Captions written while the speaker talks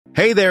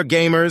Hey there,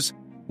 gamers!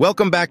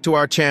 Welcome back to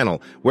our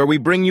channel, where we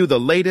bring you the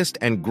latest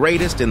and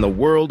greatest in the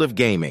world of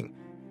gaming.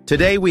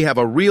 Today we have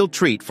a real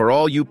treat for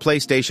all you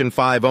PlayStation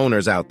 5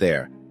 owners out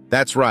there.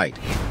 That's right,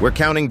 we're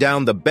counting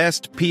down the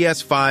best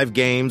PS5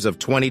 games of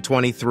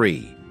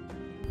 2023.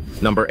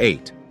 Number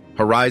 8.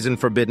 Horizon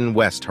Forbidden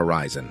West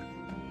Horizon.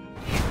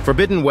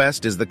 Forbidden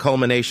West is the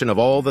culmination of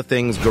all the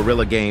things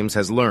Guerrilla Games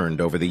has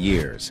learned over the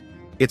years.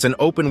 It's an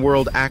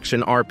open-world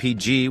action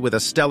RPG with a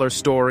stellar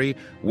story,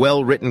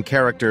 well-written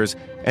characters,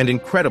 and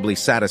incredibly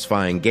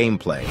satisfying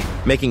gameplay,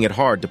 making it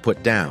hard to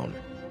put down.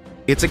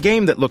 It's a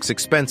game that looks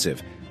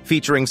expensive,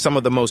 featuring some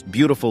of the most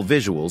beautiful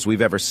visuals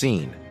we've ever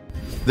seen.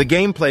 The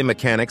gameplay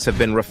mechanics have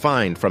been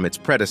refined from its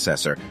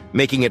predecessor,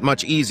 making it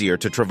much easier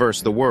to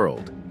traverse the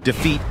world,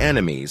 defeat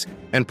enemies,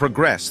 and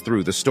progress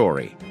through the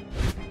story.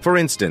 For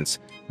instance,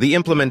 the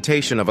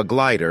implementation of a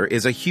glider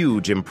is a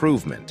huge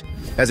improvement,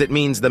 as it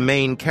means the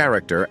main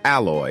character,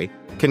 Aloy,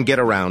 can get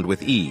around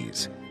with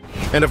ease.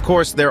 And of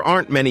course, there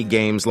aren't many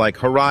games like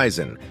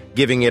Horizon,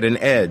 giving it an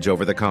edge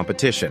over the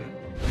competition.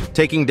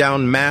 Taking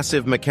down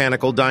massive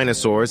mechanical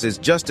dinosaurs is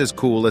just as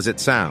cool as it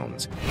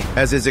sounds,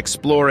 as is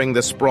exploring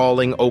the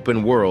sprawling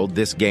open world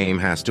this game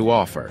has to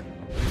offer.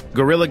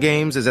 Guerrilla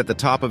Games is at the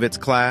top of its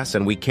class,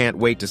 and we can't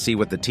wait to see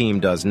what the team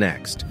does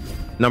next.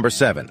 Number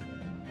 7.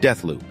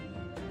 Deathloop.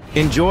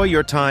 Enjoy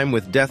your time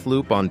with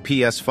Deathloop on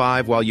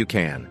PS5 while you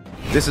can.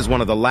 This is one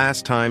of the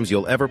last times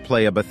you'll ever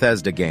play a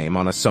Bethesda game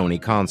on a Sony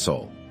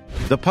console.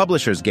 The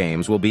publisher's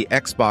games will be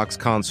Xbox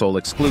console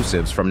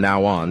exclusives from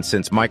now on,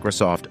 since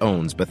Microsoft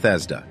owns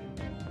Bethesda.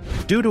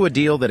 Due to a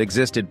deal that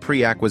existed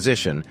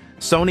pre-acquisition,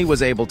 Sony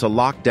was able to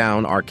lock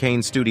down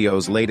Arcane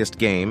Studios' latest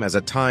game as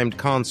a timed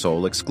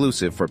console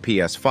exclusive for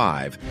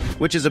PS5,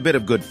 which is a bit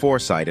of good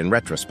foresight in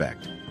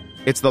retrospect.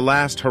 It's the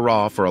last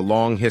hurrah for a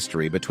long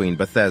history between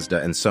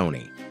Bethesda and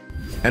Sony.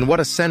 And what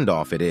a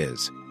send-off it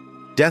is.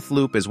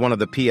 Deathloop is one of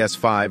the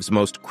PS5's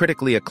most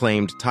critically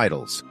acclaimed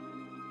titles.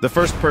 The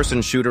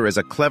first-person shooter is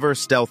a clever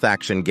stealth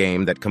action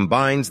game that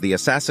combines the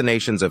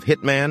assassinations of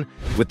Hitman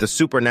with the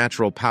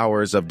supernatural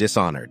powers of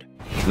Dishonored.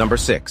 Number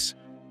 6.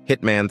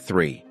 Hitman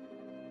 3.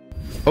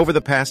 Over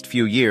the past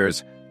few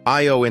years,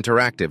 IO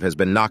Interactive has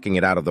been knocking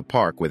it out of the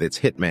park with its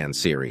Hitman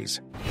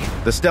series.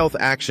 The stealth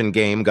action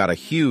game got a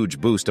huge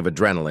boost of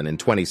adrenaline in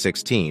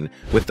 2016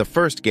 with the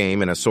first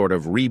game in a sort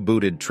of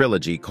rebooted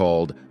trilogy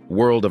called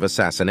World of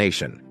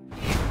Assassination.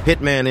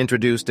 Hitman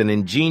introduced an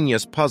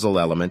ingenious puzzle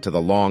element to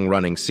the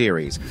long-running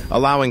series,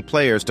 allowing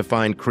players to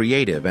find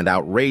creative and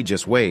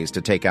outrageous ways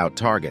to take out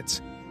targets.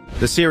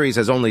 The series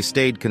has only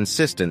stayed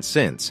consistent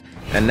since,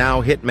 and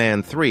now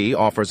Hitman 3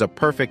 offers a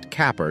perfect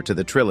capper to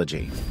the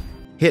trilogy.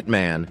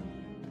 Hitman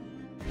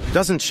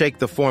doesn't shake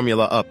the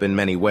formula up in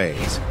many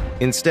ways,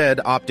 instead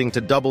opting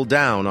to double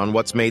down on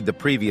what's made the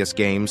previous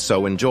games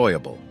so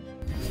enjoyable.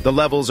 The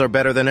levels are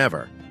better than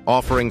ever,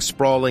 offering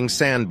sprawling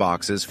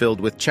sandboxes filled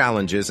with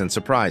challenges and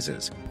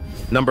surprises.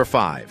 Number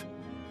 5.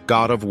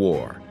 God of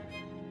War.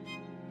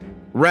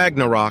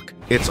 Ragnarok.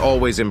 It's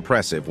always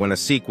impressive when a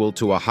sequel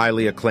to a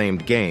highly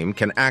acclaimed game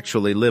can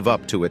actually live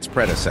up to its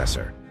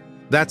predecessor.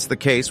 That's the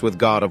case with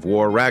God of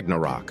War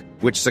Ragnarok,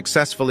 which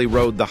successfully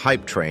rode the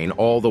hype train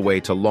all the way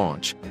to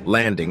launch,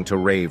 landing to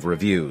rave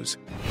reviews.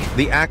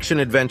 The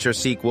action-adventure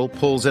sequel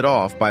pulls it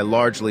off by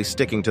largely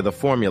sticking to the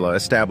formula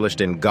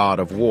established in God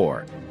of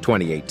War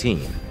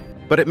 2018.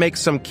 But it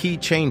makes some key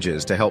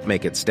changes to help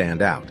make it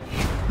stand out.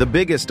 The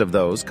biggest of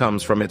those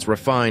comes from its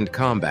refined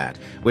combat,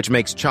 which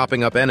makes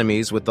chopping up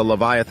enemies with the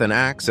Leviathan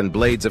axe and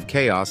Blades of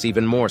Chaos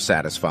even more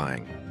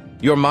satisfying.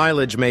 Your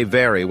mileage may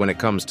vary when it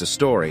comes to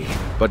story,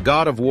 but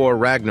God of War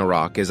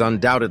Ragnarok is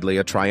undoubtedly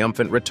a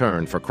triumphant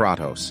return for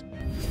Kratos.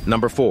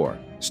 Number 4.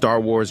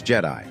 Star Wars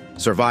Jedi.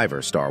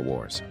 Survivor Star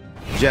Wars.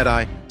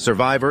 Jedi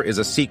Survivor is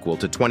a sequel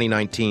to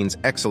 2019's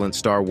excellent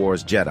Star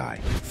Wars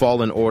Jedi,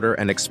 Fallen Order,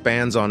 and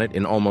expands on it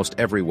in almost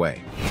every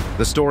way.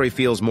 The story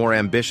feels more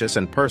ambitious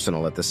and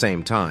personal at the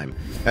same time,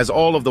 as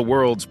all of the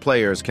world's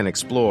players can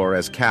explore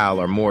as Cal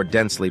are more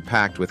densely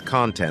packed with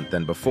content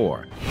than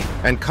before.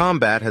 And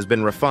combat has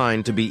been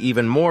refined to be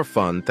even more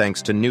fun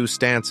thanks to new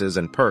stances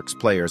and perks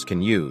players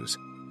can use.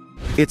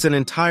 It's an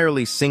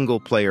entirely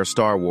single-player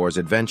Star Wars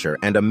adventure,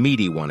 and a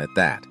meaty one at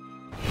that.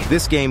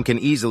 This game can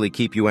easily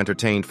keep you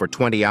entertained for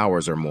 20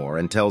 hours or more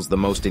and tells the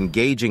most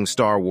engaging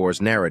Star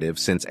Wars narrative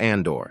since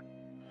Andor.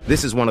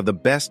 This is one of the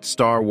best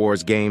Star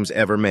Wars games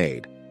ever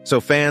made,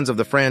 so fans of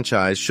the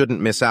franchise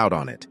shouldn't miss out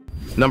on it.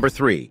 Number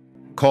 3.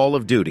 Call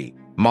of Duty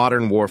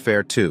Modern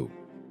Warfare 2.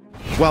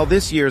 While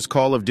this year's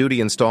Call of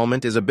Duty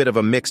installment is a bit of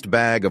a mixed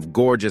bag of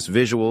gorgeous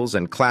visuals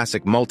and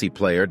classic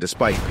multiplayer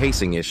despite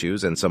pacing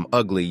issues and some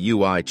ugly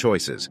UI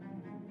choices,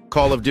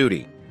 Call of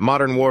Duty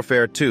Modern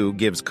Warfare 2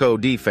 gives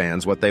CoD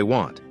fans what they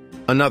want: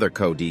 another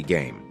CoD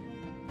game.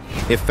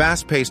 If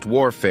fast-paced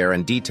warfare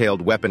and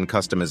detailed weapon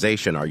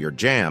customization are your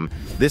jam,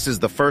 this is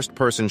the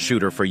first-person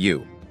shooter for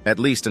you, at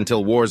least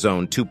until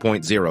Warzone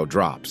 2.0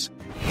 drops.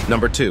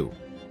 Number 2.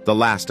 The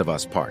Last of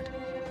Us Part.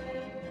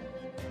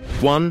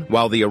 1.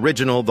 While the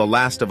original The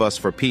Last of Us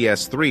for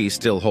PS3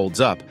 still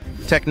holds up,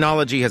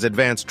 technology has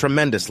advanced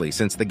tremendously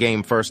since the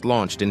game first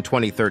launched in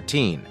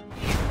 2013.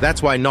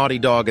 That's why Naughty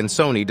Dog and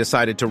Sony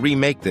decided to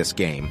remake this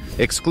game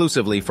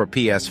exclusively for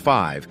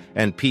PS5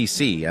 and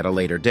PC at a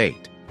later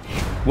date.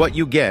 What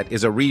you get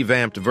is a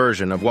revamped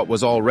version of what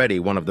was already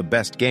one of the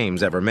best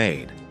games ever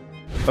made.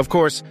 Of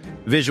course,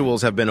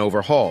 visuals have been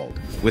overhauled,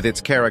 with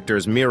its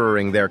characters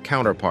mirroring their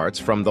counterparts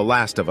from The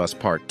Last of Us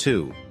Part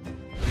 2.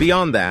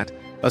 Beyond that,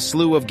 a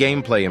slew of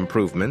gameplay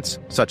improvements,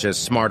 such as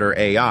smarter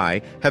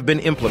AI, have been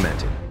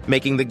implemented,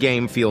 making the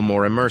game feel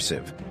more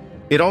immersive.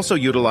 It also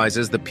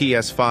utilizes the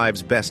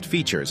PS5's best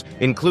features,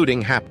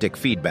 including haptic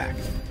feedback.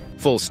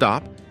 Full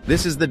stop,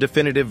 this is the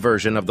definitive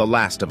version of The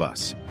Last of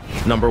Us.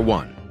 Number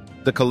 1.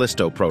 The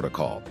Callisto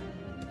Protocol.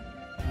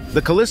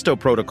 The Callisto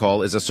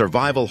Protocol is a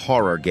survival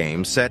horror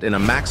game set in a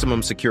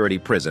maximum security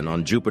prison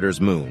on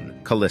Jupiter's moon,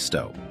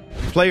 Callisto.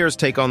 Players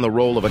take on the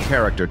role of a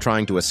character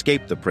trying to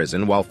escape the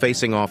prison while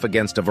facing off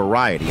against a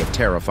variety of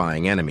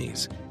terrifying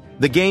enemies.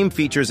 The game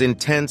features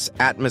intense,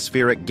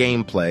 atmospheric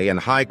gameplay and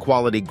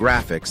high-quality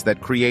graphics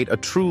that create a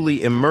truly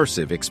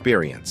immersive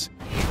experience.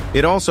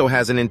 It also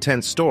has an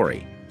intense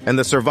story, and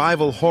the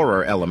survival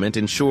horror element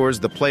ensures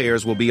the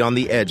players will be on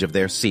the edge of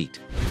their seat.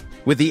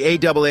 With the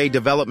AAA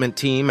development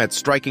team at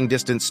Striking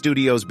Distance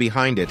Studios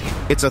behind it,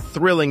 it's a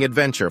thrilling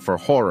adventure for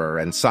horror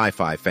and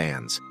sci-fi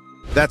fans.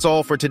 That's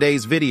all for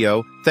today's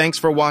video. Thanks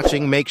for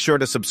watching. Make sure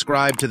to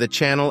subscribe to the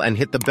channel and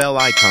hit the bell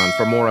icon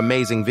for more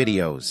amazing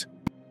videos.